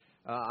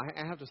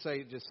I have to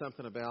say just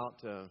something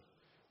about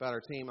our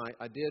team.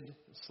 I did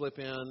slip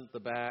in the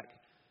back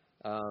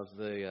of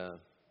the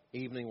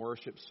evening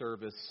worship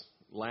service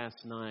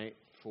last night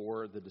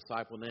for the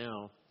Disciple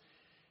Now,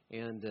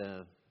 and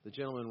the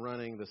gentleman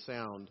running the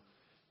sound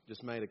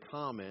just made a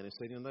comment. He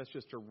said, that's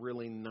just a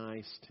really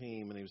nice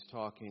team, and he was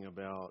talking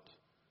about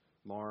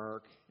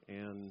Mark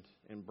and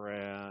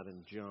Brad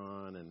and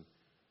John,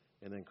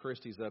 and then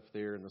Christy's up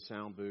there in the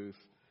sound booth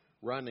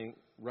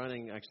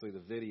running actually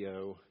the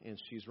video, and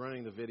she's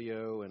running the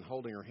video and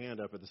holding her hand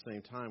up at the same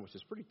time, which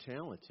is pretty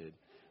talented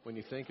when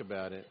you think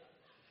about it.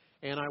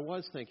 And I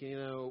was thinking,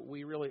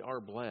 we really are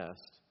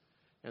blessed.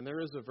 And there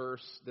is a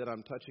verse that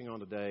I'm touching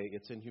on today.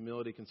 It's in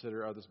humility,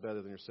 consider others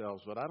better than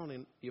yourselves. But I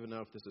don't even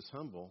know if this is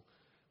humble,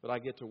 but I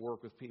get to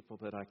work with people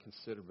that I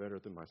consider better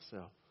than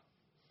myself.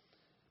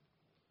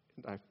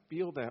 And I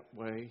feel that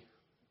way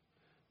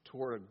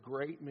toward a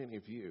great many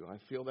of you. I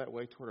feel that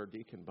way toward our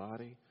deacon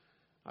body.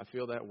 I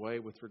feel that way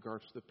with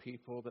regards to the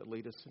people that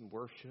lead us in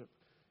worship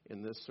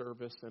in this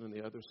service and in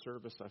the other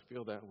service. I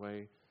feel that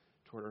way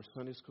toward our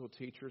Sunday school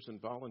teachers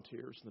and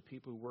volunteers and the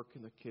people who work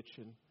in the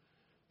kitchen.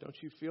 Don't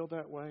you feel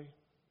that way?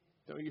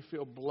 Don't you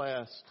feel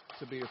blessed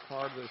to be a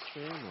part of this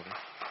family?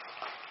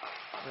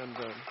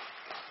 And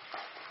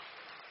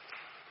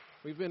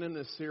we've been in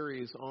this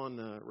series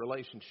on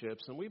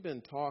relationships, and we've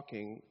been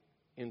talking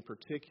in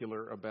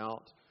particular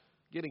about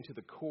getting to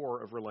the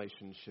core of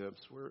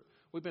relationships.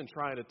 We've been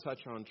trying to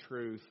touch on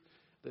truth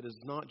that is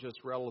not just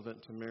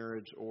relevant to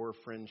marriage or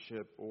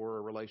friendship or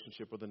a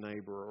relationship with a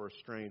neighbor or a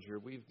stranger.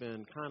 We've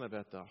been kind of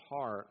at the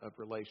heart of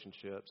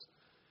relationships.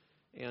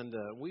 And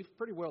we've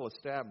pretty well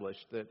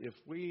established that if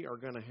we are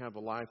going to have a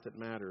life that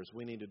matters,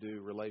 we need to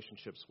do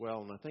relationships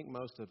well. And I think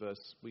most of us,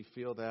 we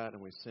feel that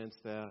and we sense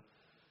that,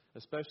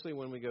 especially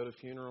when we go to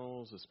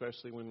funerals,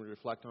 especially when we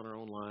reflect on our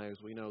own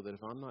lives. We know that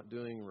if I'm not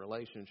doing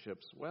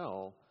relationships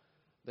well,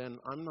 then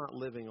I'm not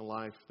living a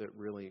life that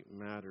really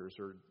matters,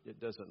 or it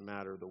doesn't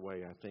matter the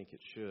way I think it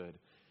should.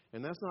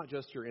 And that's not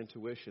just your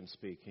intuition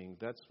speaking.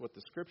 That's what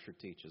the Scripture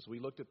teaches. We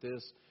looked at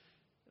this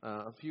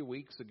a few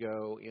weeks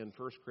ago in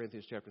 1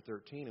 Corinthians chapter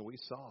 13, and we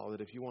saw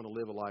that if you want to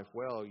live a life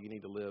well, you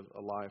need to live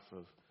a life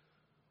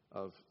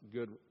of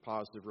good,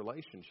 positive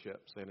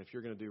relationships. And if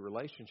you're going to do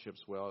relationships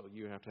well,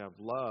 you have to have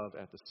love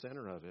at the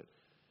center of it.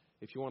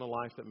 If you want a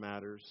life that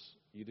matters,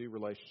 you do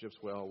relationships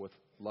well with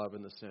love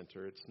in the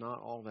center. It's not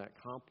all that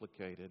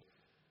complicated.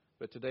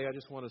 But today I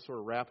just want to sort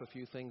of wrap a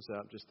few things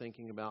up, just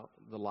thinking about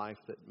the life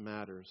that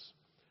matters,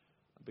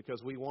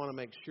 because we want to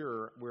make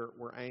sure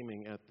we're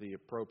aiming at the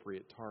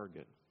appropriate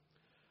target.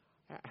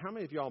 How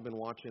many of y'all have been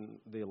watching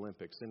the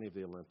Olympics, any of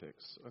the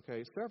Olympics?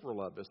 Okay,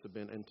 several of us have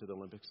been into the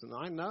Olympics. And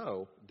I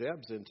know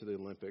Deb's into the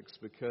Olympics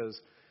because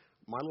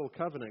my little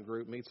covenant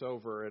group meets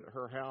over at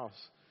her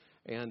house.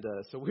 And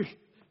so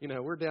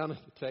we're down at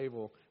the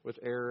table with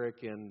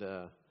Eric and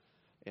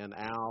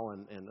Al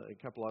and a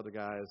couple other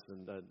guys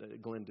and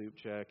Glenn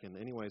Dupchek. And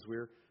anyways,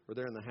 we're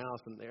there in the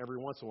house, and every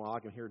once in a while I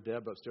can hear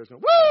Deb upstairs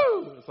going,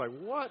 "Woo!" It's like,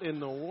 what in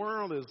the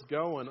world is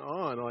going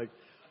on?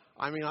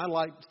 I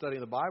like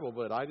studying the Bible,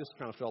 but I just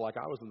kind of felt like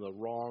I was in the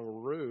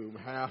wrong room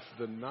half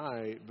the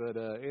night. But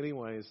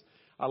anyways,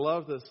 I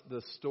love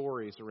the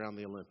stories around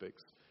the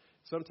Olympics.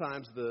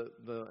 Sometimes the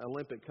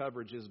Olympic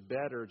coverage is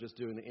better just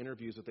doing the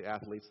interviews with the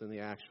athletes than the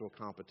actual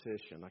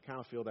competition. I kind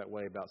of feel that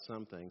way about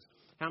some things.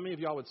 How many of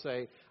y'all would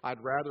say,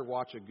 I'd rather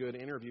watch a good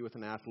interview with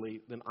an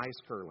athlete than ice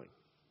curling?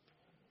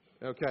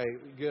 Okay,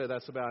 good.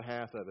 That's about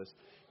half of us.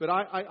 But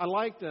I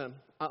like the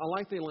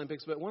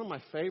Olympics, but one of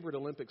my favorite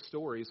Olympic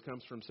stories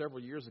comes from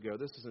several years ago.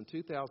 This is in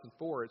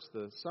 2004. It's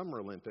the Summer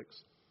Olympics.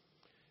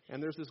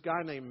 And there's this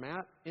guy named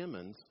Matt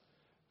Emmons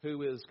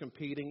who is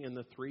competing in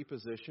the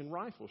 3-position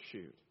rifle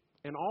shoot.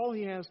 And all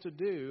he has to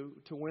do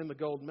to win the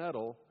gold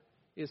medal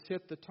is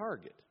hit the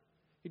target.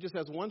 He just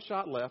has one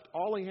shot left.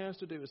 All he has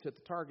to do is hit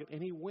the target,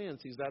 and he wins.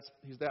 He's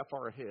that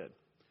far ahead.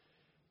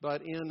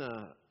 But in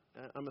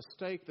a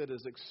mistake that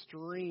is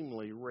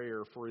extremely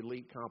rare for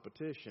elite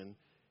competition,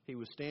 he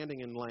was standing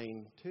in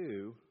lane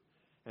 2,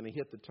 and he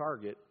hit the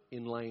target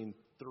in lane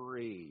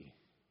 3.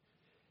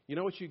 You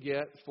know what you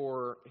get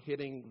for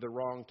hitting the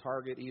wrong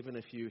target, even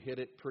if you hit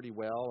it pretty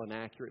well and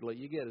accurately?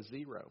 You get a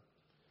 0.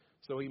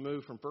 So he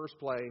moved from first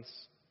place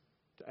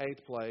to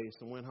 8th place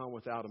and went home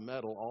without a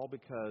medal, all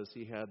because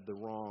he had the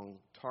wrong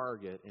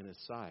target in his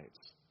sights.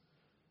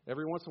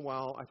 Every once in a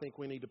while, I think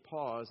we need to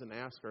pause and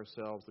ask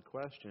ourselves the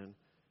question,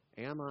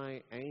 am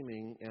I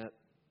aiming at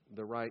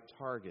the right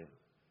target?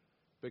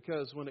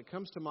 Because when it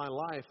comes to my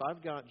life,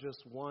 I've got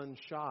just one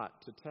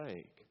shot to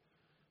take.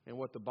 And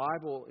what the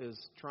Bible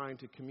is trying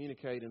to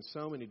communicate in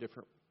so many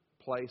different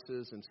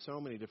places, in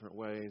so many different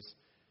ways,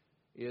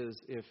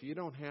 is if you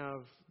don't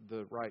have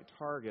the right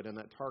target, and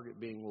that target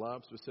being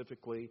love,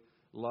 specifically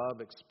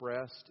love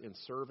expressed in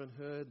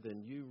servanthood,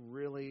 then you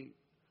really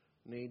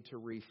need to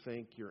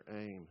rethink your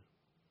aim.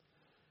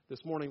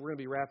 This morning we're going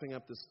to be wrapping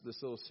up this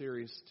little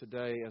series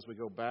today as we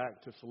go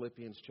back to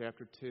Philippians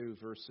chapter 2,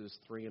 verses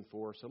 3 and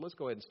 4. So let's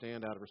go ahead and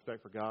stand out of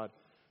respect for God,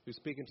 who's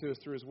speaking to us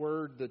through His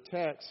Word. The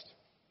text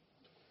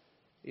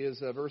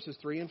is verses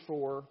 3 and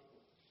 4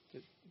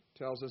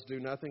 tells us, do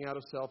nothing out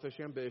of selfish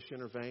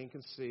ambition or vain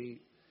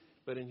conceit,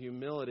 but in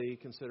humility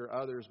consider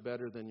others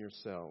better than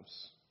yourselves.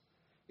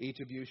 Each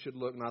of you should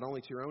look not only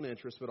to your own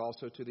interests, but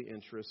also to the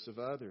interests of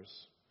others.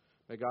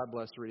 May God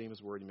bless the reading of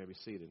His Word. You may be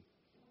seated.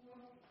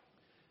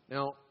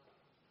 Now,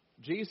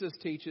 Jesus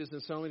teaches in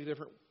so many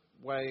different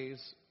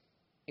ways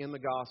in the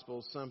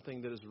Gospels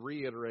something that is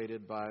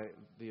reiterated by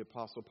the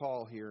Apostle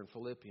Paul here in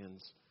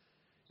Philippians.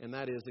 And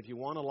that is, if you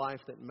want a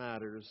life that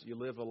matters, you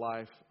live a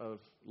life of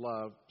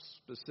love,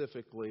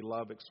 specifically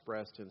love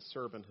expressed in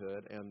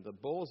servanthood. And the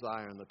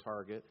bullseye on the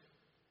target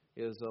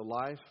is a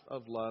life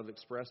of love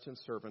expressed in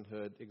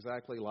servanthood,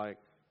 exactly like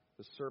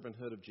the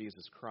servanthood of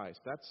Jesus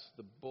Christ. That's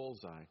the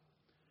bullseye.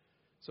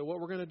 So what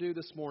we're going to do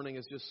this morning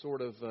is just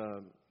sort of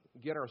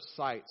get our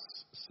sights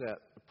set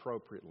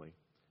appropriately.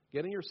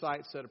 Getting your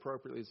sights set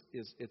appropriately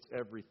it's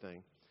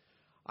everything.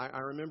 I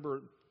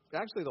remember,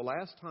 actually the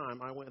last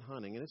time I went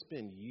hunting, and it's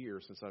been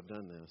years since I've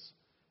done this,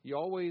 you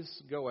always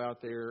go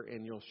out there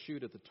and you'll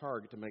shoot at the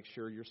target to make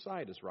sure your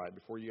sight is right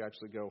before you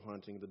actually go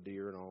hunting the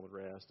deer and all the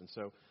rest. And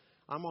so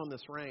I'm on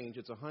this range.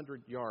 It's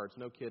 100 yards,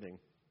 no kidding.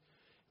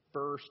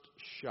 First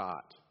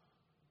shot,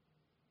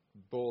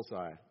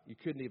 bullseye. You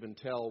couldn't even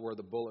tell where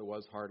the bullet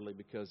was hardly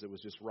because it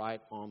was just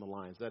right on the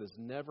lines. That has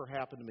never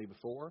happened to me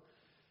before,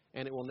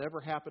 and it will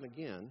never happen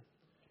again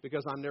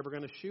because I'm never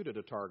going to shoot at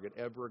a target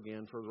ever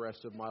again for the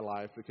rest of my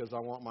life because I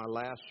want my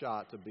last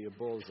shot to be a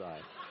bullseye.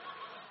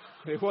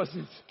 It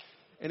wasn't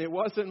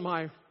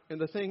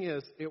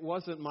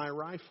my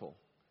rifle.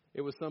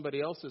 It was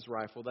somebody else's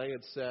rifle. They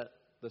had set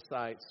the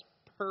sights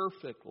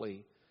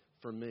perfectly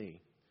for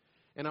me.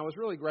 And I was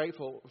really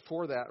grateful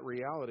for that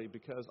reality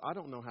because I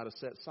don't know how to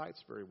set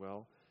sights very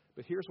well.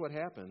 But here's what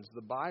happens.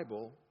 The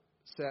Bible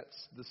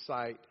sets the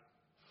sight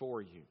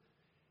for you.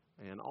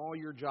 And all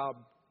your job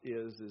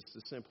is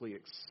to simply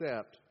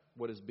accept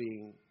what is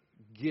being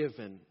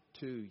given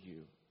to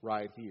you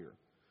right here.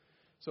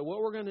 So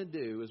what we're going to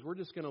do is we're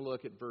just going to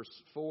look at verse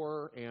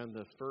 4 and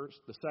the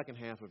second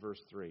half of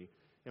verse 3.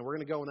 And we're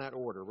going to go in that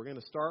order. We're going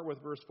to start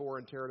with verse 4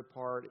 and tear it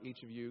apart.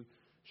 Each of you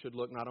should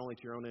look not only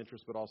to your own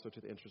interests, but also to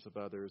the interests of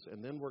others.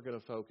 And then we're going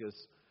to focus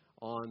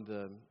on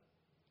the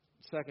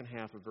second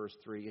half of verse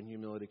 3, in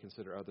humility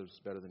consider others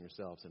better than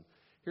yourselves. And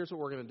here's what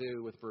we're going to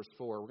do with verse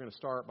 4. We're going to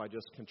start by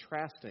just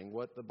contrasting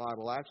what the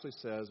Bible actually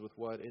says with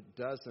what it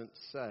doesn't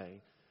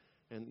say.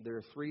 And there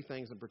are three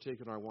things in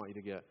particular I want you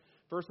to get.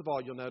 First of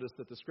all, you'll notice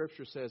that the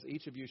Scripture says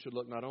each of you should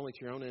look not only to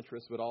your own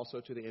interests, but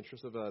also to the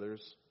interests of others.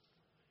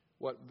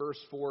 What verse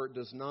 4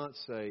 does not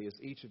say is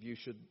each of you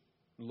should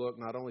look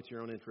not only to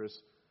your own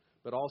interests,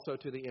 but also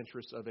to the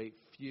interests of a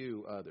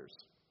few others.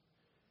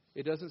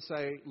 It doesn't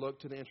say look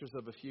to the interests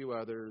of a few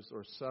others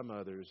or some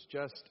others,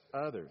 just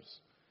others.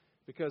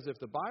 Because if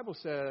the Bible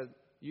said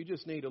you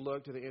just need to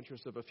look to the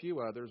interests of a few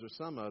others or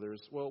some others,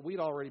 well, we'd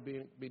already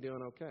be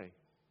doing okay.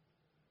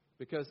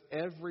 Because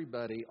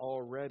everybody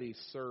already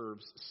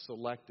serves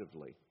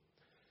selectively.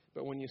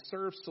 But when you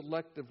serve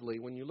selectively,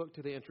 when you look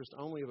to the interest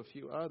only of a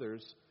few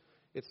others,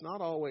 it's not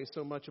always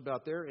so much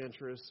about their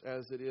interests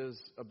as it is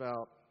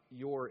about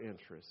your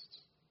interests.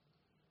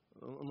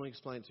 Let me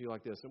explain it to you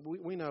like this.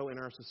 We know in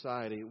our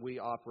society we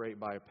operate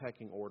by a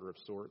pecking order of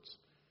sorts.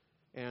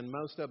 And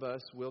most of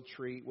us will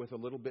treat with a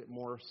little bit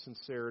more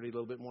sincerity, a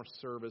little bit more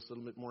service, a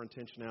little bit more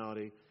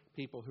intentionality,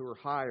 people who are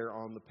higher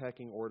on the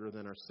pecking order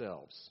than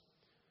ourselves.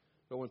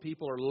 But when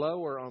people are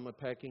lower on the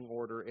pecking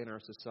order in our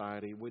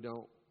society, we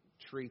don't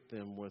treat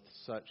them with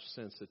such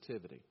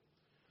sensitivity.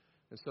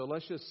 And so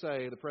let's just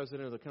say the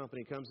president of the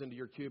company comes into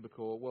your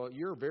cubicle. Well,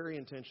 you're very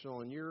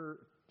intentional and you're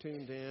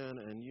tuned in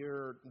and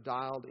you're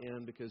dialed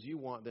in because you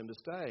want them to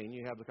stay. And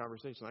you have the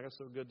conversation, like, it's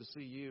so good to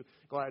see you.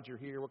 Glad you're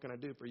here. What can I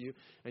do for you?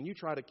 And you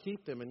try to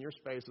keep them in your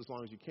space as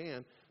long as you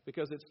can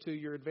because it's to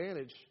your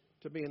advantage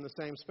to be in the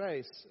same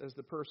space as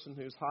the person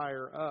who's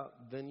higher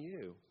up than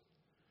you.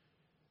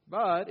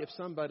 But if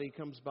somebody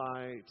comes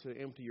by to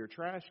empty your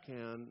trash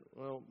can,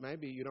 well,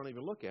 maybe you don't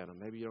even look at them.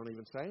 Maybe you don't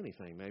even say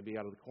anything. Maybe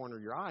out of the corner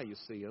of your eye you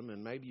see them,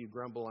 and maybe you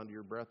grumble under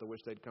your breath, I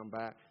wish they'd come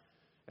back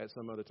at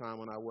some other time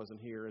when I wasn't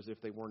here, as if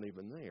they weren't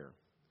even there.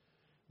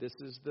 This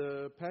is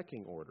the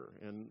pecking order.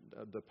 And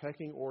the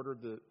pecking order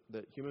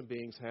that human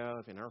beings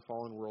have in our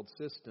fallen world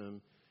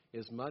system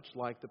is much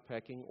like the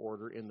pecking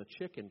order in the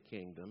chicken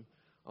kingdom.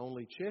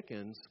 Only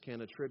chickens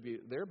can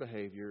attribute their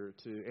behavior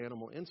to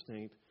animal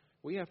instinct.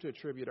 We have to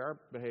attribute our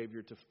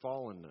behavior to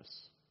fallenness,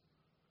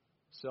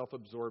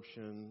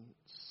 self-absorption,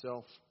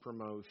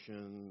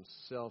 self-promotion,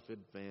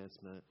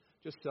 self-advancement,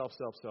 just self.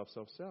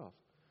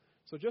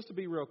 So just to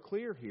be real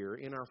clear here,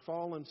 in our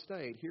fallen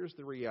state, here's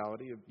the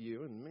reality of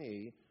you and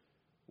me.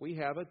 We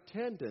have a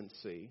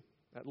tendency,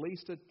 at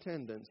least a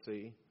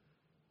tendency,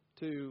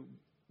 to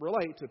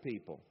relate to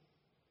people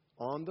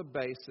on the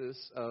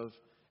basis of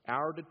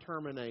our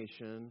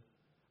determination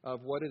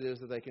of what it is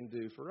that they can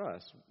do for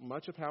us.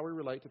 Much of how we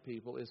relate to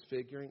people is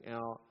figuring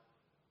out,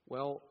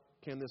 well,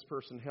 can this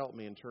person help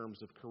me in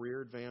terms of career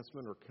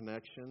advancement or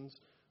connections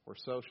or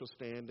social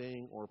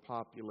standing or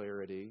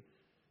popularity?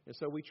 And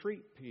so we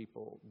treat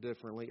people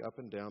differently up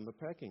and down the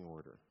pecking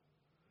order.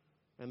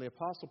 And the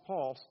Apostle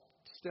Paul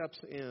steps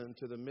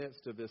into the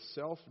midst of this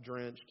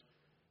self-drenched,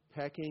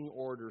 pecking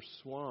order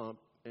swamp,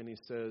 and he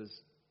says,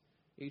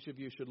 each of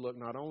you should look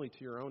not only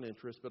to your own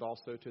interests, but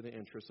also to the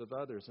interests of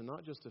others. And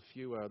not just a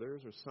few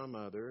others or some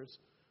others,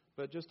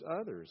 but just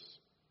others.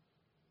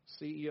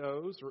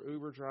 CEOs or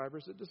Uber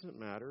drivers, it doesn't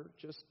matter,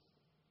 just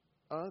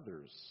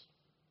others.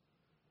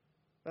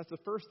 That's the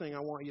first thing I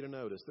want you to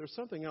notice. There's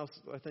something else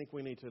I think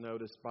we need to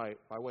notice by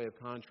way of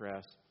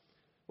contrast.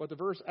 What the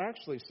verse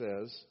actually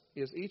says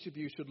is each of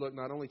you should look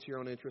not only to your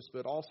own interests,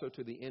 but also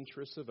to the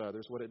interests of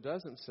others. What it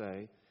doesn't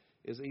say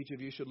is each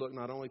of you should look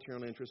not only to your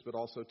own interests, but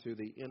also to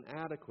the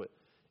inadequate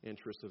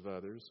interests of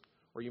others,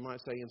 or you might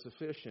say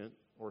insufficient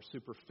or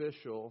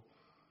superficial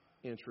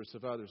interests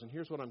of others. And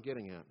here's what I'm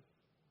getting at.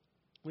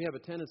 We have a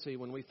tendency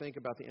when we think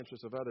about the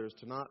interests of others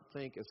to not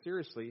think as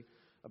seriously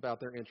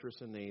about their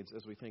interests and needs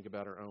as we think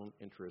about our own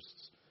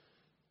interests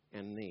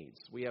and needs.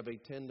 We have a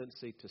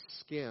tendency to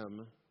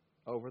skim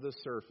over the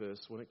surface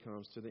when it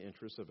comes to the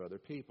interests of other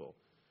people.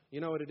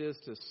 You know what it is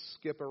to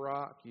skip a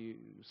rock? You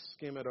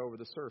skim it over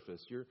the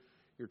surface. You're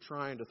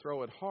trying to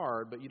throw it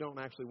hard, but you don't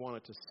actually want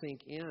it to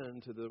sink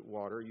into the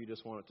water. You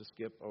just want it to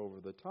skip over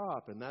the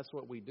top. And that's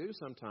what we do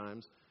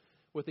sometimes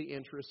with the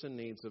interests and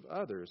needs of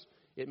others.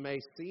 It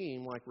may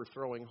seem like we're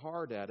throwing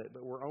hard at it,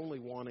 but we're only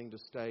wanting to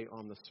stay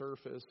on the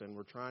surface, and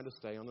we're trying to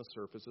stay on the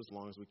surface as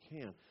long as we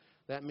can.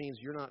 That means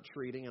you're not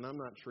treating, and I'm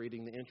not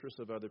treating, the interests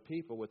of other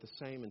people with the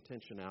same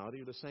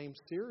intentionality or the same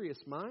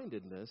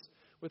serious-mindedness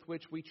with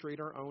which we treat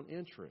our own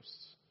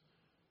interests.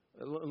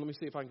 Let me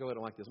see if I can go at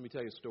it like this. Let me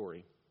tell you a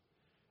story.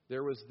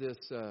 There was this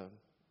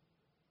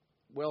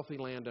wealthy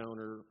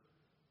landowner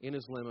in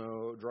his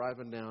limo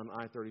driving down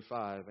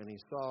I-35, and he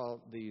saw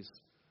these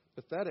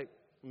pathetic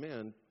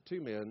men,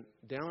 two men,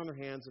 down on their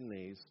hands and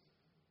knees,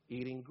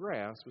 eating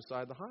grass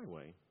beside the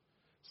highway.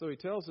 So he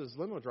tells his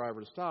limo driver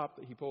to stop.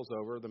 He pulls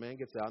over. The man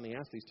gets out, and he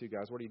asks these two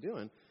guys, "What are you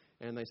doing?"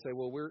 And they say,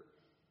 "Well,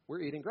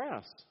 we're eating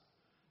grass."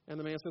 And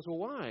the man says, "Well,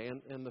 why?"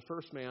 And the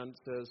first man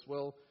says,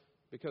 "Well,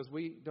 because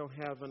we don't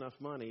have enough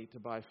money to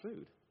buy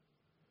food."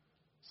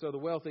 So the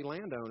wealthy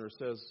landowner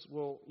says,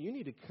 "Well, you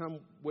need to come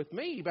with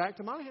me back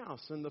to my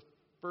house." And the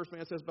first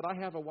man says, "But I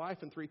have a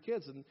wife and 3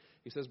 kids." And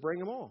he says, "Bring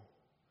them all."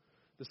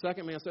 The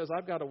second man says,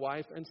 "I've got a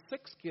wife and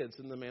 6 kids."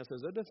 And the man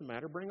says, "That doesn't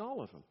matter. Bring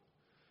all of them."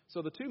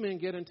 So the 2 men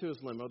get into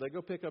his limo. They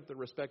go pick up their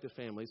respective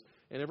families,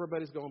 and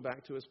everybody's going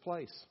back to his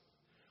place.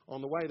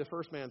 On the way, the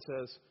first man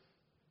says,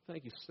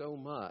 "Thank you so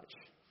much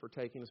for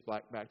taking us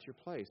back to your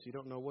place. You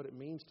don't know what it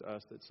means to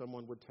us that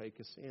someone would take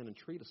us in and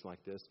treat us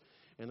like this."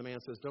 And the man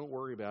says, "Don't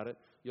worry about it.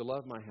 You'll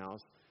love my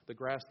house. The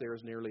grass there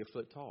is nearly a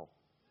foot tall."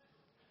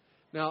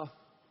 Now,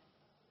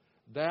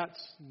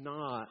 that's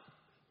not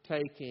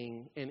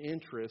taking an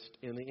interest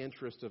in the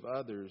interest of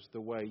others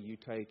the way you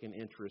take an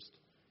interest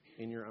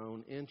in your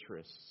own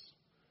interests.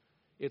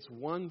 It's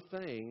one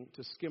thing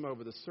to skim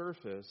over the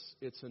surface.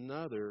 It's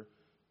another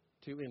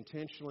to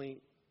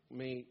intentionally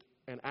meet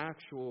an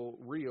actual,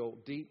 real,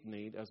 deep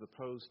need as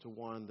opposed to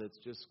one that's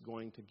just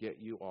going to get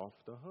you off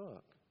the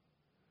hook.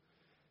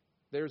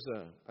 There's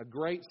a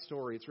great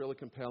story. It's really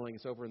compelling.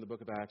 It's over in the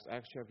book of Acts,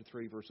 Acts chapter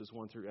 3, verses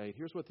 1 through 8.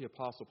 Here's what the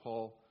Apostle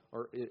Paul,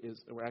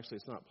 actually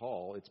it's not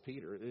Paul, it's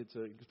Peter. It's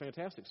a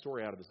fantastic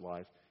story out of his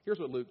life. Here's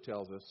what Luke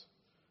tells us.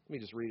 Let me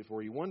just read it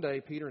for you. One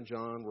day, Peter and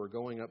John were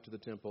going up to the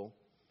temple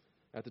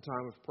at the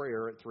time of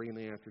prayer at 3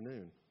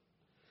 p.m.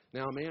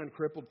 Now a man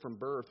crippled from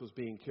birth was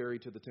being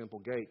carried to the temple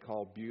gate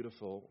called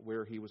Beautiful,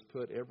 where he was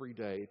put every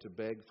day to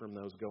beg from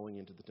those going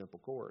into the temple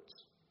courts.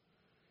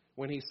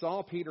 When he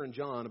saw Peter and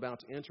John about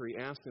to enter, he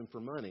asked them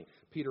for money.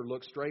 Peter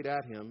looked straight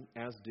at him,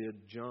 as did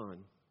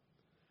John.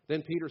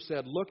 Then Peter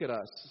said, "Look at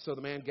us." So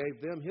the man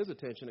gave them his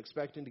attention,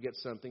 expecting to get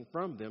something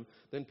from them.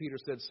 Then Peter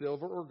said,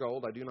 "Silver or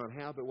gold I do not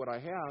have, but what I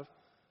have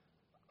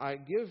I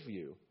give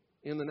you.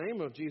 In the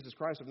name of Jesus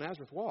Christ of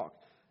Nazareth, walk."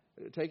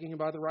 Taking him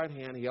by the right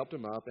hand, he helped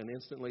him up, and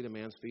instantly the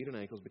man's feet and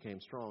ankles became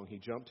strong. He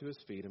jumped to his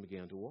feet and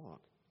began to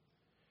walk.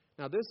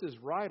 Now, this is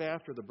right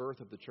after the birth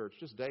of the church,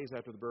 just days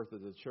after the birth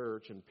of the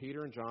church, and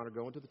Peter and John are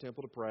going to the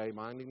temple to pray,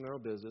 minding their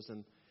own business,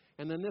 and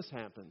then this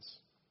happens.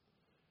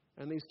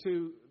 And these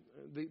two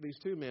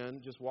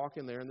men just walk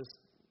in there, and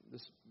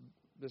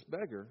this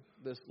beggar,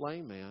 this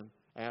lame man,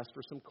 asks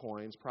for some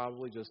coins,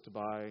 probably just to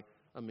buy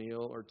a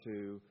meal or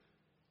two,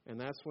 and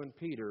that's when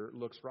Peter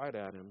looks right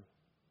at him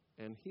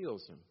and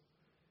heals him.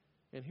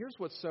 And here's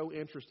what's so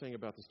interesting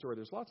about the story.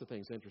 There's lots of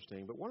things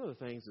interesting, but one of the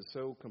things that's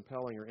so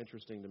compelling or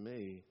interesting to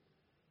me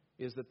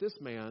is that this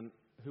man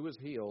who is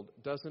healed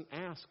doesn't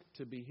ask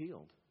to be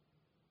healed.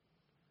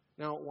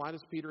 Now, why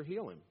does Peter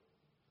heal him?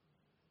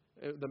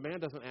 The man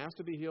doesn't ask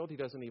to be healed. He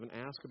doesn't even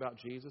ask about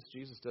Jesus.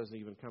 Jesus doesn't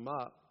even come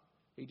up.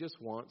 He just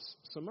wants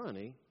some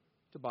money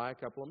to buy a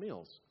couple of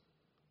meals.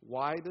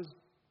 Why does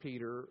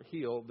Peter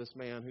heal this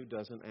man who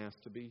doesn't ask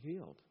to be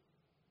healed?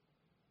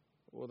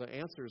 Well, the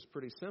answer is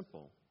pretty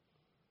simple.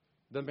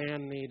 The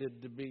man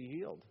needed to be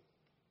healed.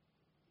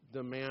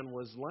 The man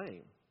was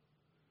lame.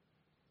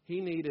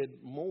 He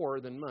needed more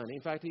than money.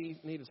 In fact, he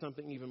needed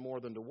something even more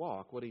than to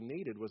walk. What he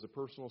needed was a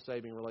personal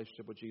saving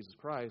relationship with Jesus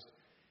Christ,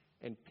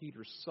 and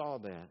Peter saw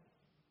that.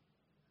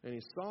 And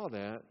he saw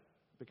that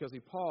because he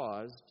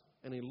paused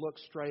and he looked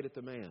straight at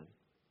the man.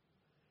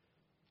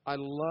 I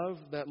love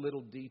that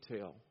little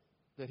detail,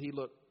 that he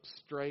looked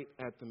straight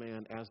at the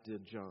man, as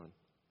did John.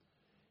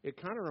 It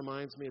kind of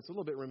reminds me, it's a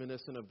little bit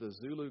reminiscent of the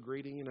Zulu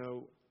greeting,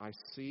 I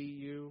see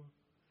you.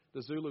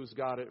 The Zulus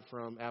got it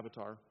from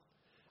Avatar.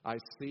 I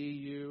see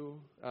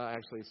you.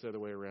 Actually, it's the other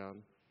way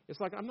around.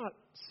 It's like I'm not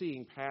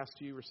seeing past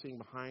you or seeing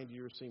behind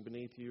you or seeing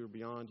beneath you or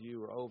beyond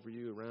you or over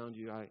you, around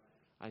you.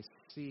 I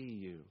see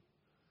you.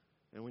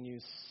 And when you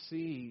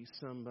see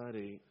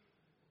somebody,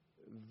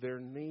 their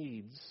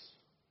needs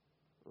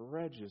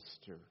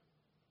register.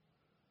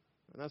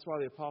 And that's why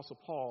the Apostle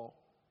Paul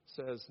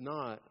says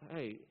not,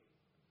 hey,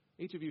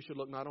 each of you should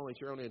look not only to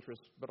your own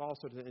interests, but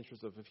also to the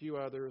interests of a few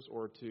others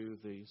or to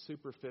the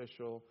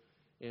superficial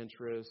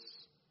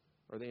interests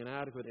or the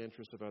inadequate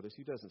interests of others.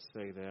 He doesn't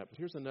say that. But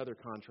here's another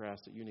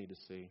contrast that you need to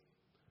see.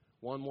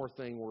 One more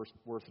thing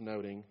worth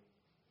noting.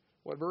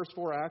 What verse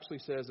 4 actually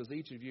says is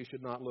each of you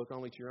should not look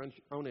only to your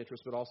own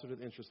interests, but also to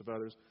the interests of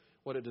others.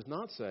 What it does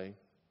not say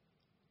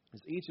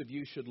is each of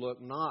you should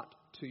look not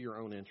to your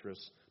own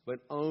interests, but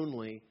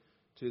only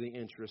to the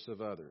interests of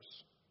others.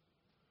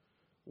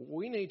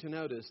 We need to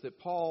notice that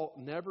Paul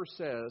never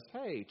says,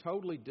 hey,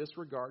 totally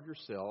disregard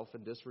yourself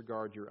and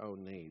disregard your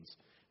own needs,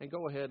 and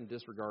go ahead and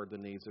disregard the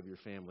needs of your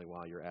family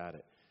while you're at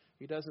it.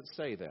 He doesn't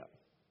say that.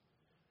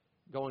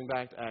 Going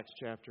back to Acts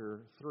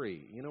chapter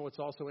 3, you know what's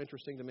also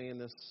interesting to me in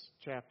this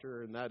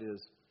chapter, and that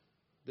is,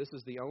 this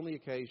is the only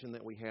occasion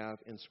that we have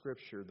in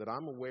Scripture that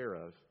I'm aware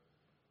of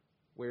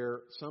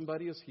where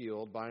somebody is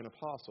healed by an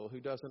apostle who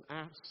doesn't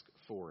ask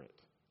for it.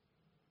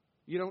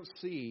 You don't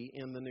see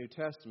in the New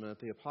Testament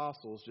the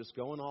apostles just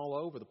going all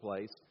over the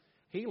place,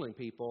 healing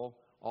people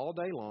all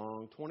day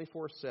long,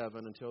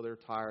 24/7, until they're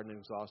tired and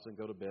exhausted and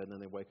go to bed, and then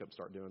they wake up and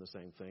start doing the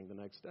same thing the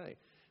next day.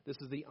 This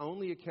is the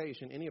only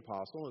occasion any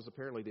apostle, and is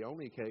apparently the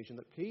only occasion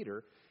that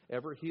Peter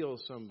ever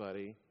heals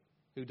somebody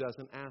who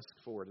doesn't ask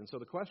for it. And so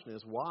the question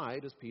is, why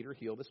does Peter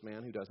heal this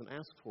man who doesn't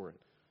ask for it?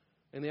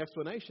 And the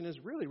explanation is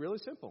really, really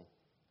simple.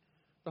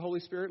 The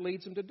Holy Spirit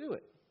leads him to do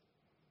it.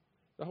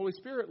 The Holy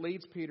Spirit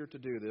leads Peter to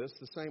do this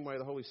the same way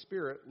the Holy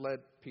Spirit led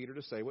Peter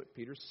to say what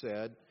Peter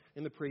said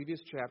in the previous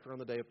chapter on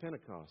the day of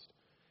Pentecost.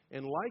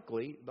 And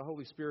likely, the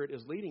Holy Spirit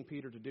is leading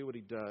Peter to do what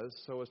he does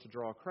so as to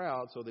draw a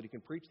crowd so that he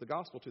can preach the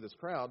gospel to this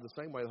crowd the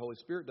same way the Holy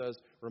Spirit does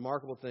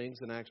remarkable things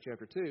in Acts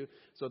chapter 2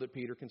 so that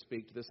Peter can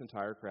speak to this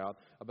entire crowd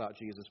about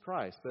Jesus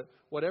Christ. But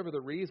whatever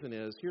the reason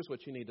is, here's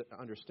what you need to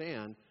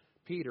understand.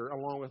 Peter,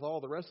 along with all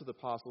the rest of the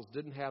apostles,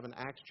 didn't have an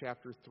Acts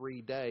chapter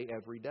 3 day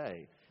every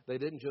day. They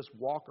didn't just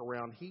walk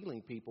around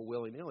healing people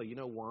willy-nilly. You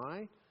know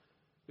why?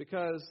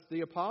 Because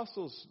the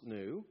apostles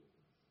knew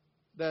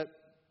that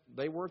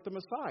they weren't the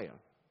Messiah.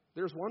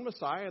 There's one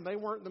Messiah, and they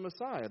weren't the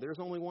Messiah. There's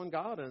only one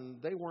God,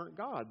 and they weren't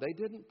God. They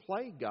didn't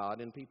play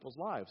God in people's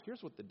lives.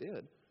 Here's what they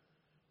did.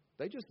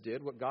 They just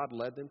did what God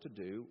led them to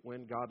do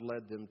when God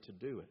led them to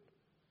do it.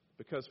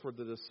 Because for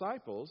the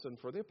disciples and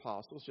for the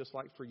apostles, just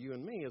like for you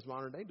and me as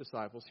modern-day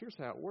disciples, here's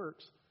how it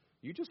works.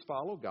 You just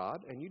follow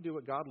God, and you do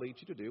what God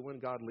leads you to do when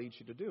God leads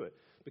you to do it.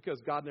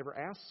 Because God never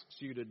asks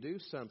you to do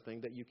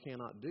something that you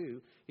cannot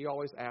do. He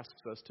always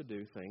asks us to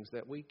do things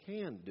that we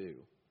can do.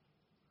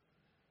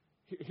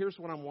 Here's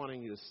what I'm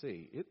wanting you to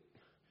see.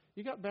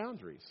 You got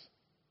boundaries.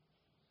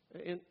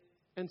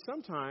 And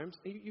sometimes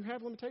you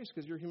have limitations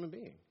because you're a human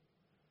being.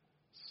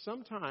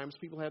 Sometimes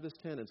people have this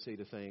tendency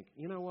to think,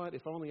 you know what,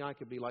 if only I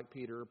could be like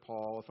Peter or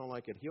Paul, if only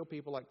I could heal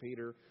people like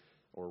Peter,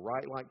 or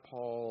write like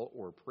Paul,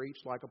 or preach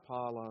like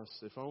Apollos,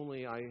 if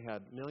only I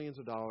had millions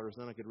of dollars,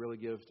 then I could really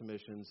give to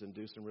missions and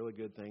do some really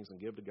good things and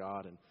give to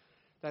God. And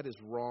that is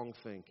wrong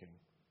thinking.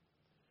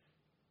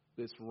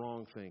 It's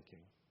wrong thinking.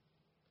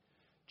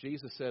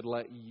 Jesus said,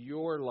 let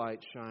your light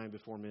shine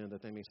before men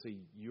that they may see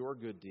your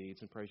good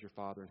deeds and praise your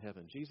Father in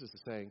heaven. Jesus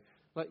is saying,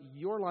 let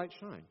your light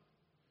shine.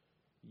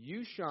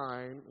 You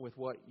shine with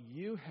what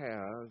you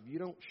have. You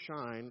don't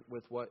shine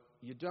with what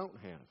you don't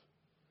have.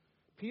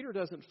 Peter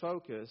doesn't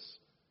focus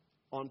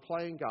on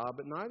playing God,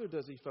 but neither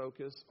does he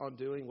focus on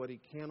doing what he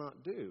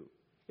cannot do.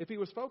 If he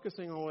was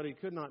focusing on what he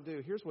could not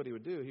do, here's what he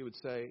would do. He would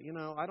say,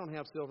 I don't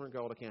have silver and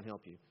gold, I can't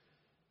help you.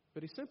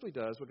 But he simply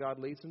does what God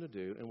leads him to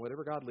do, and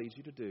whatever God leads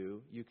you to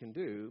do, you can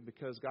do,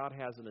 because God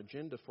has an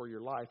agenda for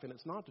your life, and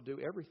it's not to do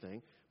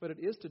everything, but it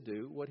is to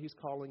do what he's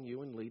calling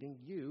you and leading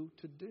you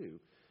to do,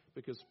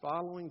 because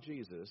following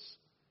Jesus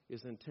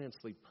is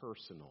intensely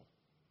personal.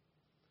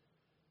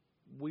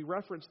 We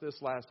referenced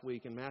this last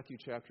week in Matthew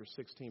chapter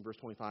 16, verse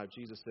 25.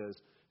 Jesus says,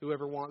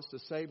 whoever wants to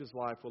save his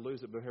life will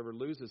lose it, but whoever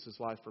loses his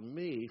life for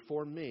me,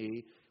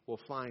 will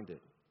find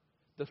it.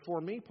 The for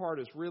me part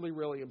is really,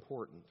 really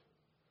important.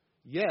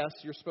 Yes,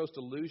 you're supposed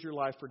to lose your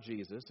life for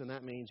Jesus, and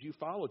that means you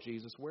follow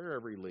Jesus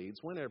wherever he leads,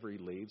 whenever he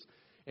leads,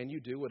 and you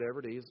do whatever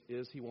it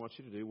is he wants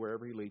you to do,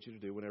 wherever he leads you to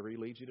do, whenever he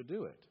leads you to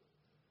do it.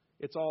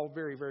 It's all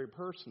very, very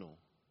personal.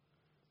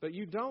 But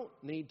you don't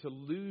need to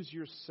lose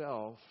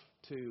yourself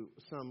to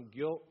some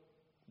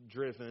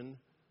guilt-driven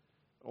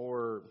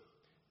or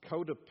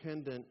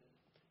codependent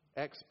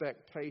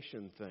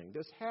expectation thing.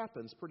 This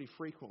happens pretty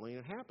frequently,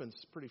 and it happens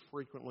pretty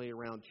frequently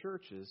around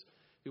churches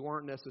who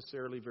aren't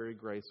necessarily very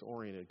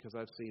grace-oriented, because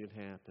I've seen it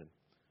happen.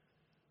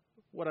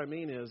 What I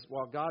mean is,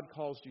 while God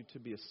calls you to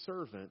be a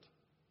servant,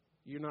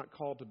 you're not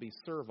called to be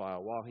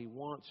servile. While He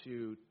wants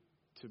you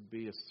to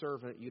be a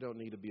servant, you don't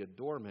need to be a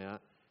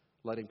doormat,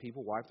 letting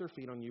people wipe their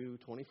feet on you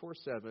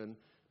 24/7,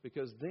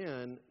 because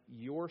then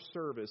your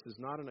service is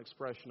not an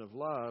expression of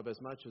love as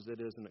much as it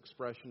is an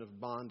expression of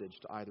bondage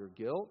to either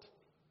guilt,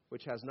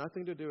 which has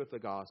nothing to do with the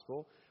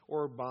gospel,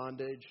 or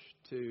bondage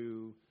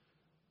to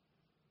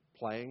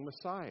playing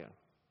Messiah.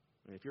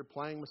 And if you're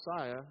playing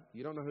Messiah,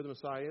 you don't know who the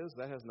Messiah is,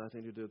 that has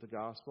nothing to do with the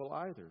gospel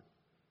either.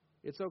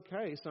 It's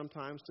okay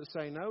sometimes to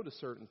say no to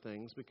certain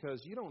things,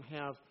 because you don't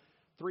have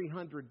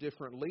 300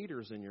 different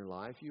leaders in your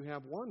life. You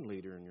have one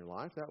leader in your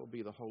life. That will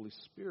be the Holy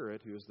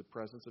Spirit, who is the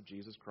presence of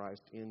Jesus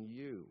Christ in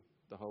you,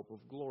 the hope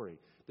of glory.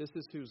 This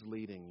is who's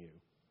leading you.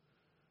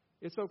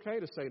 It's okay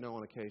to say no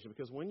on occasion,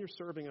 because when you're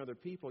serving other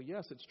people,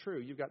 yes, it's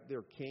true.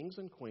 They're kings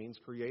and queens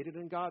created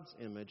in God's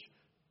image,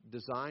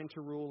 designed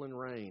to rule and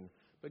reign.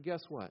 But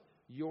guess what?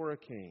 You're a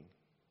king,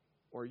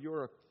 or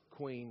you're a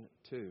queen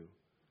too.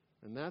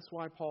 And that's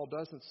why Paul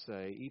doesn't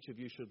say each of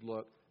you should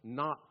look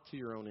not to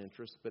your own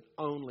interests, but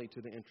only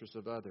to the interests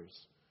of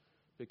others.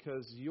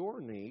 Because your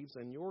needs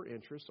and your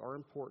interests are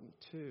important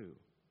too.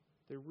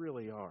 They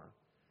really are.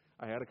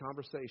 I had a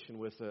conversation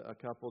with a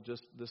couple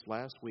just this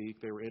last week.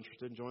 They were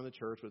interested in joining the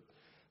church, but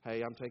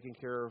hey, I'm taking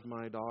care of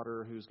my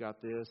daughter who's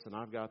got this, and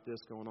I've got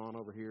this going on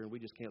over here, and we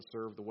just can't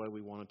serve the way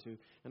we wanted to.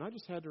 And I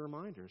just had to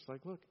remind her, it's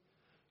like, look,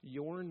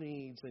 your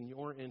needs and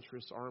your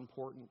interests are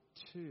important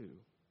too.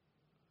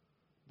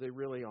 They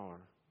really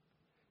are.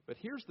 But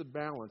here's the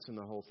balance in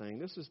the whole thing.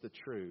 This is the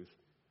truth.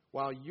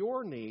 While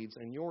your needs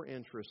and your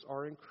interests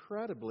are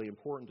incredibly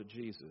important to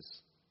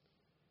Jesus,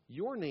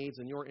 your needs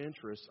and your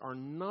interests are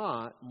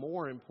not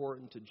more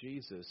important to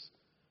Jesus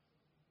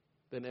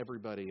than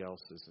everybody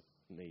else's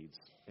needs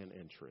and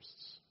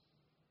interests.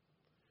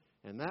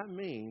 And that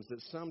means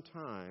that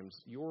sometimes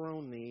your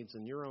own needs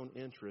and your own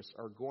interests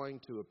are going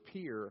to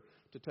appear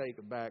to take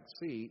a back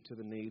seat to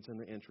the needs and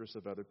the interests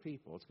of other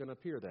people. It's going to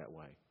appear that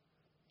way.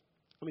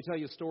 Let me tell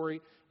you a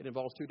story. It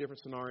involves two different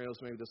scenarios.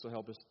 Maybe this will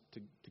help us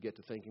to get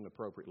to thinking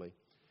appropriately.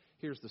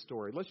 Here's the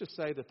story. Let's just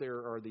say that there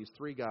are these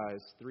three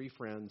guys, three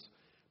friends.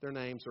 Their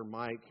names are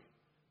Mike,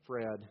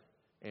 Fred,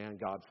 and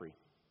Godfrey.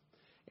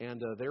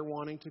 And they're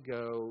wanting to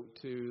go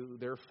to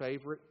their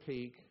favorite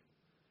peak,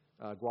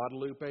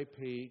 Guadalupe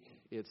Peak.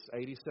 It's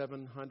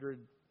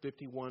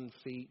 8,751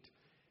 feet,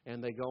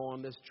 and they go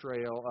on this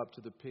trail up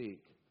to the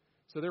peak.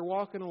 So they're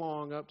walking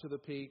along up to the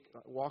peak,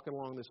 walking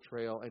along this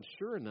trail, and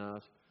sure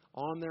enough,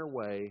 on their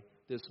way,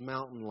 this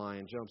mountain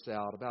lion jumps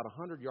out about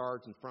 100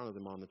 yards in front of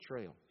them on the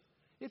trail.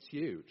 It's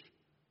huge.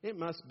 It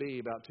must be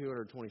about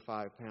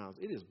 225 pounds.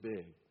 It is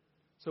big.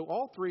 So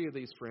all three of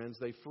these friends,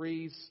 they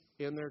freeze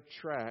in their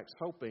tracks,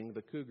 hoping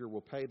the cougar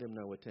will pay them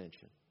no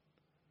attention.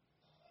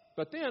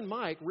 But then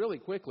Mike really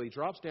quickly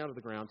drops down to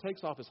the ground,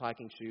 takes off his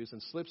hiking shoes,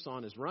 and slips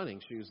on his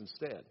running shoes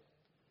instead.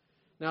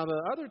 Now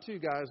the other two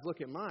guys look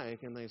at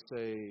Mike and they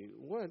say,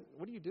 What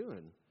are you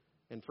doing?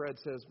 And Fred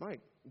says, Mike,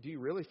 do you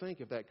really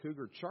think if that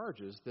cougar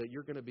charges that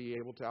you're going to be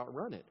able to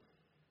outrun it?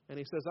 And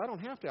he says, I don't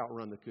have to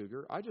outrun the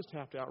cougar. I just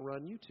have to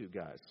outrun you two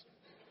guys.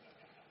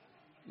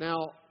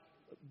 Now,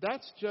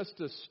 that's just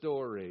a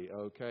story,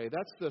 okay?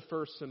 That's the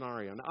first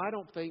scenario. And I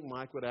don't think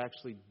Mike would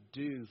actually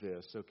do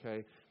this,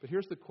 okay? But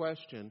here's the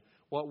question.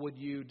 What would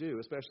you do,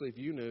 especially if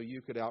you knew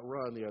you could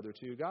outrun the other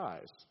two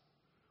guys?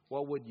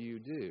 What would you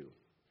do?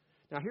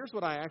 Now, here's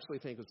what I actually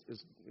think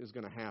is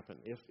going to happen.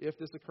 If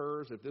this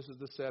occurs, if this is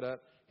the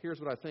setup, here's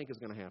what I think is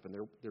going to happen.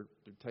 They're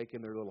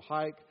taking their little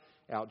hike.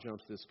 Out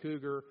jumps this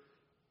cougar.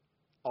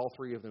 All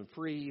three of them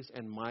freeze,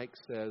 and Mike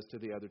says to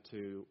the other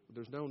two,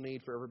 there's no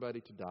need for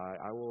everybody to die.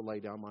 I will lay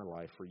down my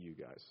life for you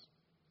guys.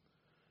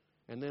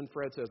 And then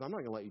Fred says, I'm not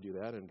going to let you do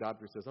that. And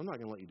Godfrey says, I'm not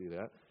going to let you do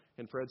that.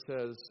 And Fred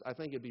says, I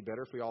think it'd be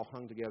better if we all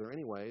hung together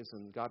anyways.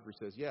 And Godfrey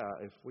says, yeah,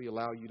 if we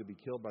allow you to be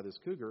killed by this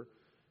cougar,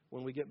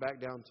 when we get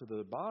back down to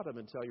the bottom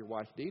and tell your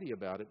wife Dee Dee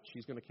about it,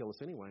 she's going to kill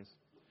us anyways.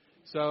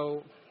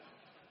 So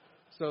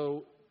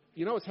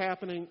you know what's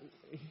happening?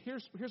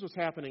 Here's what's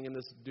happening in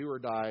this do or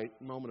die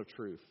moment of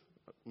truth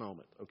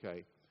moment,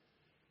 okay?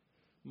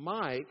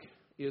 Mike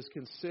is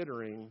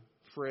considering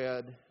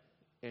Fred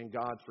and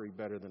Godfrey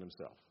better than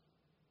himself,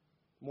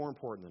 more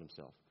important than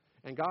himself.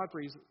 And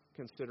Godfrey's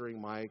considering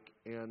Mike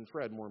and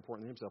Fred more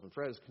important than himself. And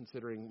Fred is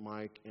considering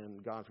Mike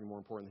and Godfrey more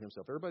important than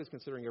himself. Everybody's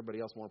considering everybody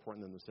else more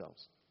important than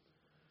themselves.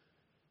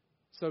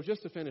 So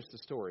just to finish the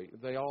story,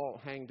 they all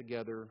hang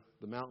together.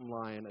 The mountain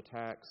lion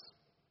attacks,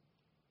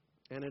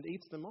 and it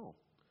eats them all.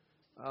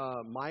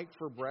 Mike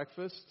for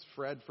breakfast,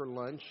 Fred for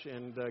lunch,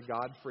 and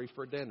Godfrey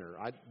for dinner.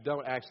 I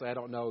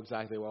don't know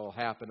exactly what will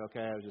happen.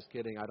 Okay, I was just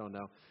kidding. I don't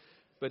know.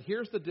 But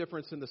here's the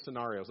difference in the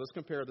scenarios. Let's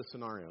compare the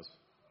scenarios.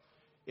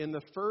 In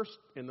the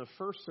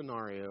first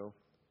scenario,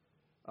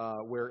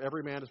 where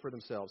every man is for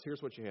themselves,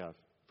 here's what you have.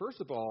 First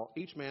of all,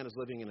 each man is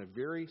living in a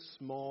very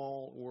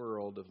small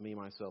world of me,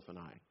 myself, and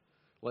I.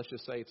 Let's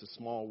just say it's a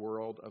small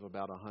world of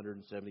about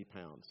 170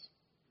 pounds.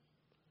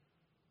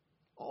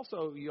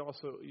 Also,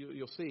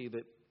 you'll see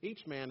that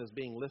each man is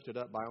being lifted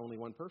up by only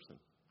one person.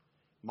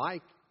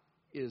 Mike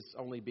is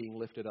only being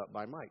lifted up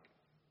by Mike.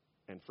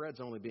 And Fred's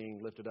only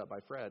being lifted up by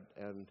Fred.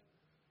 And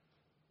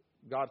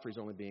Godfrey's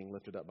only being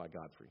lifted up by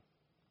Godfrey.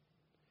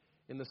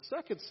 In the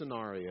second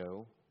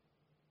scenario,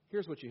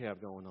 here's what you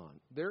have going on.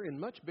 They're in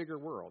much bigger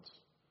worlds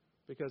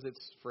because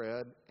it's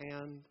Fred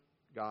and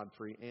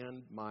Godfrey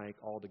and Mike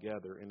all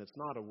together. And it's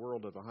not a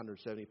world of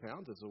 170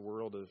 pounds. It's a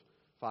world of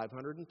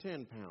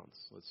 510 pounds,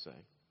 let's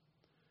say.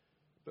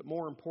 But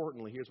more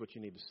importantly, here's what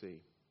you need to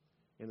see.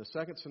 In the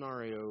second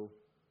scenario,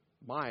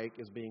 Mike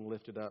is being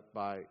lifted up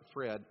by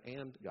Fred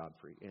and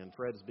Godfrey. And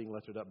Fred is being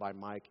lifted up by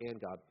Mike and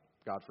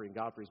Godfrey. And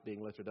Godfrey is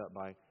being lifted up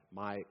by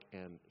Mike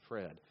and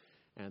Fred.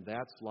 And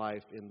that's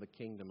life in the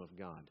kingdom of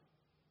God.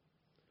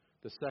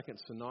 The second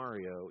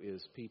scenario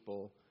is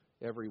people,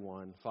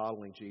 everyone,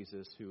 following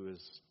Jesus, who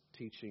is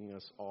teaching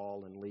us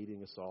all and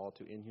leading us all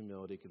to, in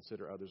humility,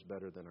 consider others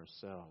better than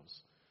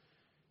ourselves.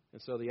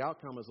 And so the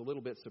outcome is a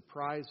little bit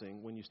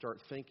surprising when you start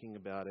thinking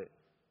about it,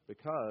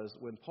 because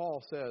when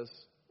Paul says,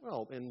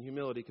 well, in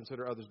humility,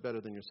 consider others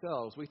better than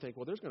yourselves, we think,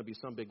 well, there's going to be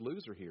some big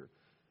loser here.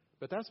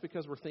 But that's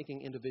because we're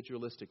thinking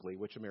individualistically,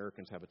 which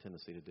Americans have a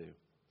tendency to do.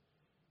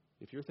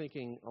 If you're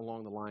thinking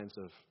along the lines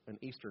of an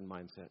Eastern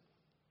mindset,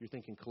 you're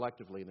thinking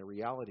collectively, and the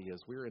reality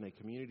is we're in a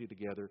community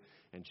together,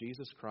 and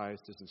Jesus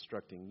Christ is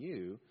instructing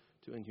you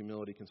to, in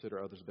humility,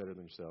 consider others better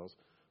than yourselves,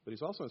 but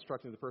He's also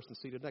instructing the person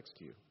seated next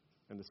to you,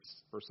 and this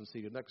person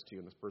seated next to you,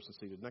 and this person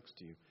seated next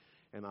to you.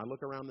 And I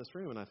look around this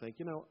room and I think,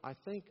 I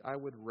think I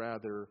would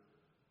rather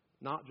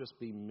not just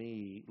be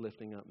me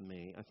lifting up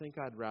me. I think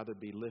I'd rather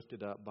be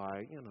lifted up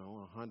by,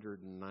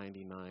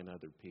 199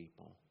 other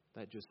people.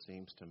 That just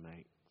seems to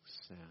make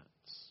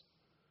sense.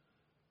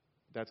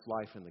 That's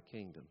life in the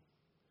kingdom.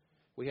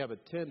 We have a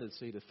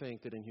tendency to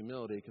think that in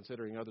humility,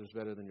 considering others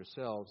better than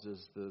yourselves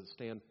is the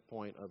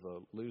standpoint of a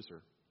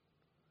loser.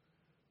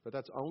 But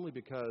that's only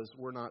because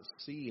we're not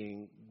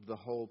seeing the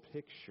whole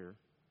picture.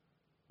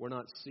 We're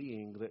not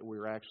seeing that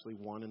we're actually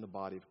one in the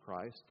body of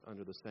Christ,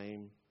 under the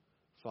same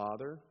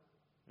Father,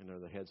 and under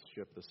the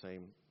headship of the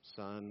same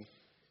Son,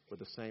 with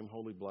the same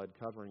holy blood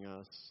covering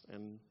us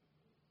and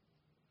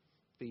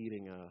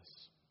feeding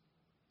us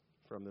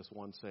from this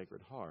one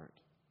sacred heart.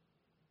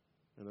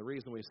 And the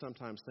reason we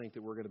sometimes think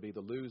that we're going to be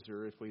the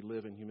loser if we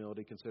live in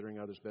humility, considering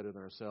others better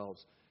than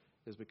ourselves,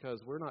 is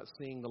because we're not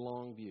seeing the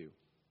long view.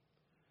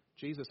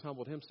 Jesus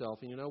humbled Himself,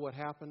 and you know what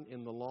happened?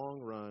 In the long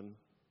run,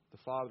 the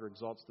Father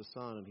exalts the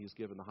Son, and He's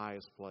given the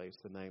highest place,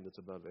 the name that's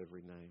above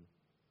every name.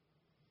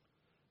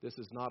 This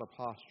is not a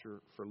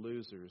posture for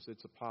losers.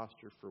 It's a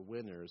posture for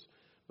winners.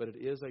 But it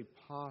is a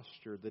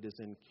posture that is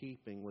in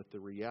keeping with the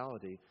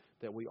reality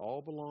that we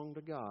all belong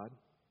to God,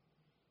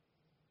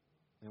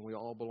 and we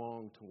all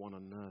belong to one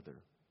another.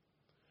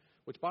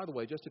 Which, by the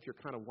way, just if you're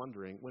kind of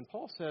wondering, when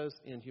Paul says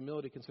in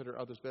humility, consider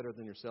others better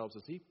than yourselves,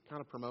 is he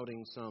kind of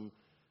promoting some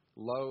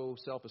low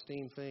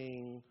self-esteem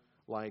thing?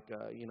 Like,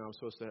 I'm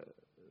supposed to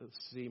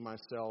see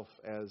myself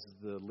as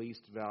the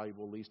least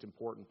valuable, least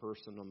important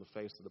person on the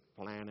face of the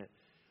planet?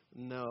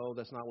 No,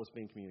 that's not what's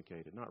being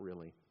communicated. Not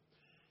really.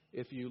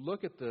 If you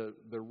look at the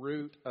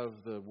root of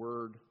the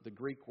word, the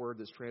Greek word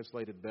that's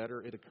translated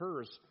better, it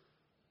occurs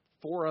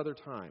 4 other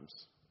times.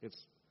 It's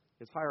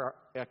higher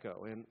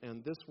echo.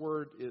 And this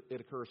word, it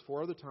occurs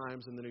 4 other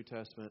times in the New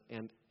Testament.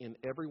 And in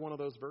every one of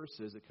those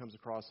verses, it comes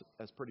across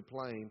as pretty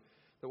plain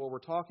that what we're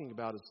talking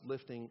about is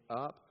lifting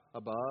up,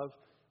 above,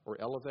 or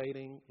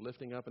elevating,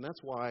 lifting up. And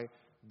that's why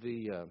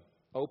the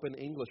Open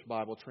English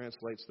Bible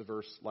translates the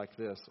verse like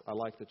this. I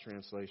like the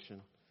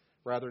translation.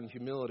 Rather, in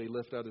humility,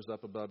 lift others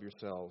up above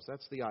yourselves.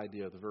 That's the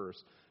idea of the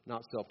verse,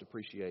 not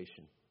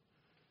self-depreciation.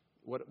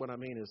 What I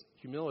mean is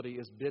humility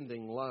is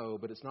bending low,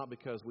 but it's not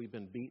because we've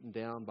been beaten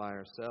down by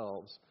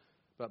ourselves,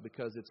 but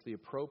because it's the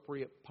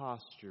appropriate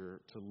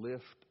posture to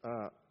lift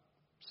up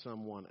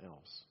someone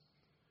else.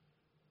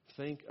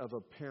 Think of a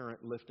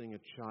parent lifting a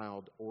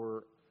child,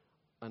 or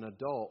an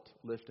adult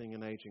lifting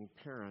an aging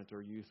parent,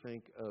 or you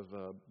think of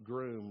a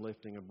groom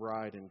lifting a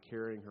bride and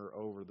carrying her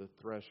over the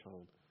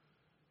threshold.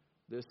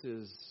 This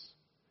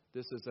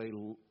is a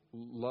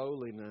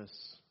lowliness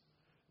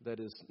that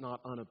is not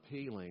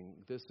unappealing.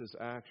 This is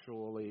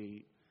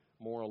actually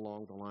more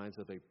along the lines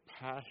of a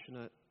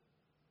passionate,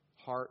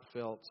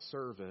 heartfelt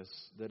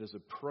service that is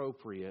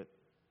appropriate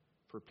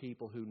for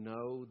people who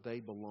know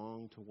they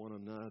belong to one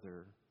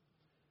another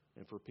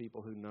and for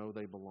people who know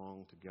they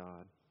belong to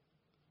God.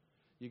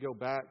 You go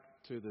back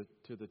to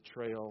the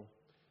trail,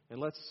 and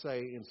let's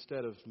say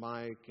instead of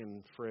Mike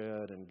and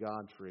Fred and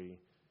Godfrey,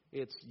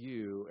 it's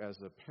you as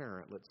a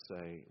parent, let's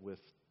say, with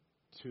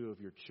 2 of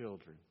your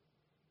children.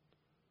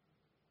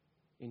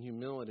 In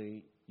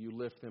humility, you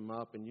lift them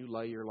up and you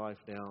lay your life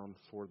down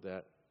for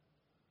that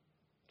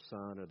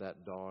son or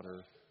that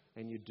daughter,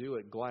 and you do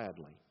it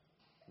gladly.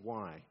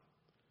 Why?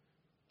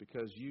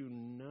 Because you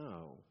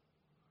know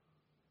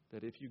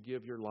that if you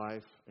give your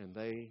life and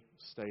they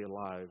stay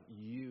alive,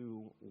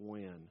 you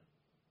win.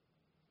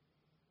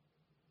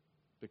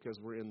 because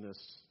we're in this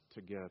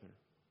together.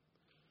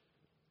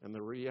 And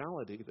the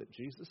reality that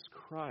Jesus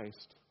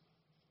Christ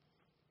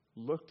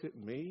looked at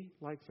me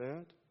like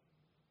that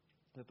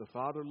the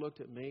Father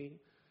looked at me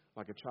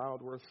like a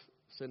child worth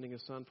sending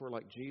his son for,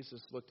 like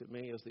Jesus looked at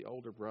me as the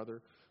older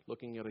brother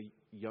looking at a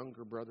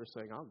younger brother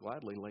saying, I'll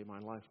gladly lay my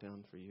life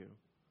down for you.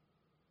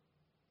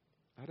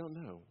 I don't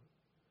know.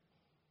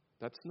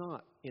 That's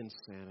not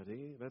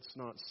insanity. That's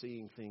not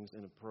seeing things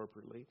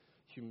inappropriately.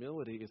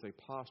 Humility is a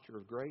posture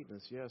of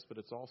greatness, yes, but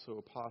it's also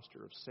a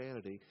posture of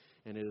sanity,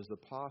 and it is the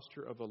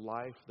posture of a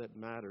life that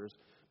matters,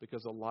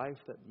 because a life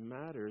that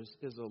matters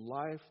is a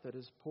life that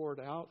is poured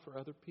out for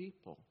other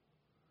people.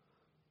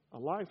 A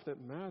life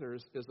that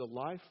matters is a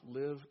life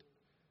lived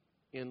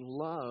in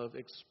love,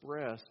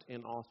 expressed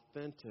in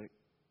authentic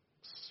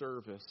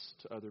service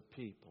to other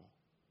people.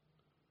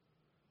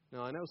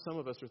 Now, I know some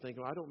of us are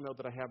thinking, well, I don't know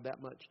that I have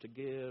that much to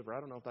give, or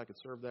I don't know if I could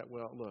serve that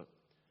well. Look,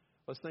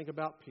 let's think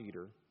about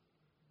Peter,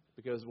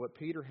 because what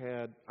Peter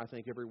had, I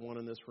think everyone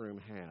in this room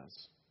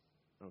has.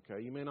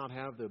 Okay, you may not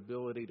have the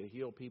ability to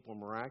heal people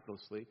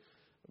miraculously,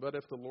 but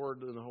if the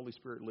Lord and the Holy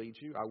Spirit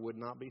leads you, I would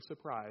not be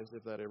surprised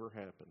if that ever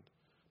happened,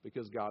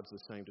 because God's the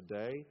same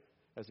today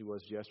as He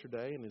was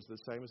yesterday, and is the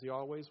same as He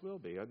always will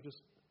be.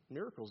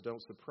 Miracles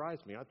don't surprise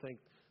me. I think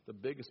the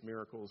biggest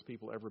miracle is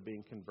people ever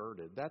being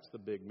converted. That's the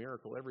big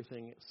miracle.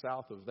 Everything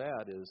south of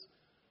that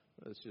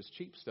it's just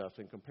cheap stuff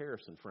in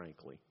comparison,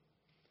 frankly.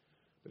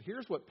 But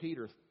here's what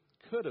Peter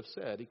could have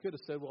said. He could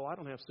have said, well, I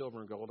don't have silver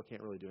and gold. I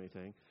can't really do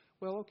anything.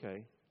 Well,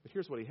 okay. But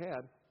here's what he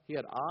had. He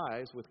had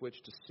eyes with which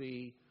to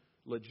see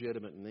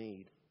legitimate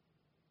need.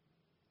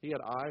 He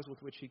had eyes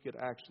with which he could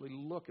actually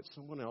look at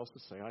someone else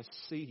and say, I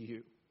see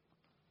you.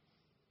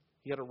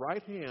 He had a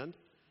right hand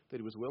that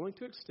he was willing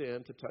to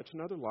extend to touch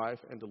another life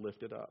and to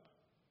lift it up.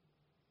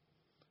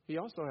 He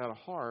also had a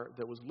heart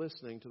that was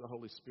listening to the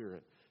Holy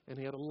Spirit. And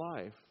he had a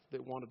life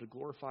that wanted to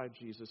glorify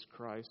Jesus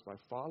Christ by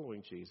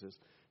following Jesus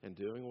and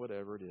doing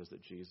whatever it is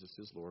that Jesus,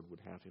 his Lord, would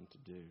have him to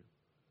do.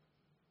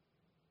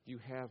 You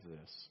have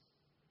this.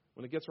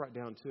 When it gets right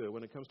down to it,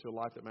 when it comes to a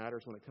life that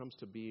matters, when it comes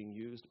to being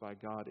used by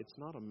God, it's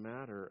not a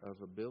matter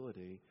of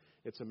ability,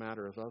 it's a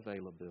matter of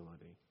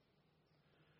availability.